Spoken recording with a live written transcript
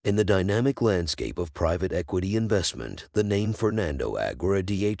In the dynamic landscape of private equity investment, the name Fernando Aguirre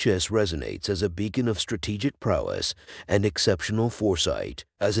DHS resonates as a beacon of strategic prowess and exceptional foresight.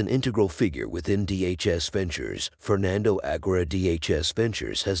 As an integral figure within DHS Ventures, Fernando Aguirre DHS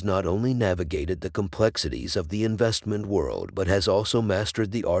Ventures has not only navigated the complexities of the investment world but has also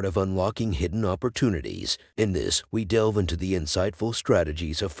mastered the art of unlocking hidden opportunities. In this, we delve into the insightful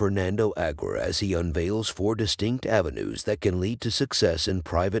strategies of Fernando Aguirre as he unveils four distinct avenues that can lead to success in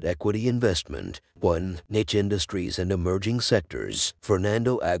private equity investment. 1. Niche industries and emerging sectors.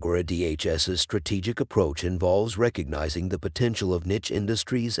 Fernando Aguirre DHS's strategic approach involves recognizing the potential of niche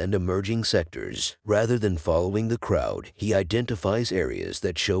industries and emerging sectors. Rather than following the crowd, he identifies areas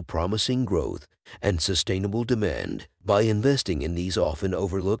that show promising growth and sustainable demand. By investing in these often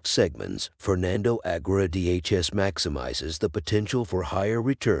overlooked segments, Fernando Aguirre DHS maximizes the potential for higher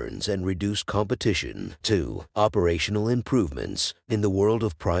returns and reduced competition. 2. Operational improvements. In the world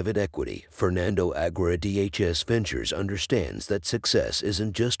of private equity, Fernando Aguirre DHS Ventures understands that success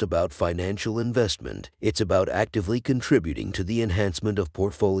isn't just about financial investment, it's about actively contributing to the enhancement of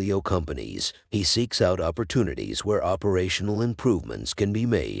portfolio companies. He seeks out opportunities where operational improvements can be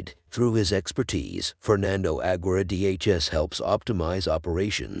made. Through his expertise, Fernando Aguirre DHS helps optimize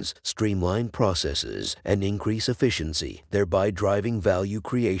operations, streamline processes, and increase efficiency, thereby driving value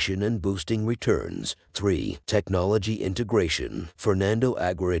creation and boosting returns. 3. Technology integration. Fernando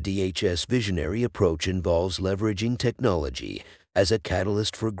Aguirre DHS' visionary approach involves leveraging technology as a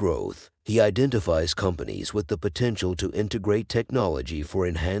catalyst for growth. He identifies companies with the potential to integrate technology for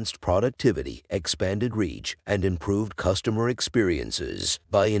enhanced productivity, expanded reach, and improved customer experiences.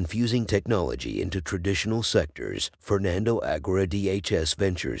 By infusing technology into traditional sectors, Fernando Aguirre DHS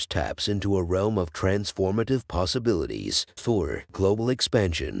Ventures taps into a realm of transformative possibilities. 4. Global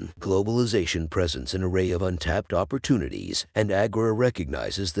expansion. Globalization presents an array of untapped opportunities, and Aguirre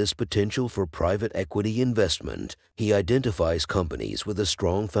recognizes this potential for private equity investment. He identifies companies with a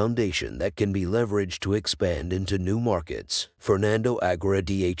strong foundation that can be leveraged to expand into new markets. Fernando Aguirre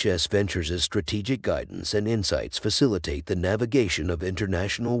DHS Ventures' strategic guidance and insights facilitate the navigation of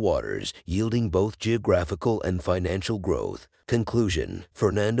international waters, yielding both geographical and financial growth. Conclusion.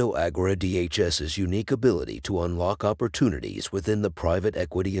 Fernando Aguirre DHS's unique ability to unlock opportunities within the private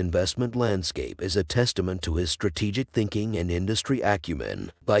equity investment landscape is a testament to his strategic thinking and industry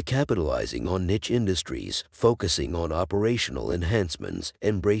acumen. By capitalizing on niche industries, focusing on operational enhancements,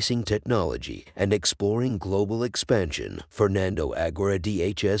 embracing technology, and exploring global expansion, Fernando Aguirre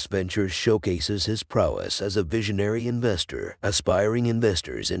DHS Ventures showcases his prowess as a visionary investor. Aspiring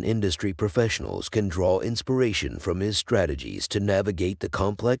investors and industry professionals can draw inspiration from his strategies to navigate the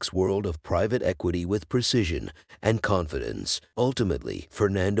complex world of private equity with precision and confidence. Ultimately,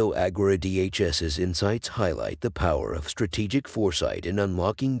 Fernando Aguirre DHS's insights highlight the power of strategic foresight in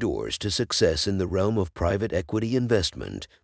unlocking doors to success in the realm of private equity investment.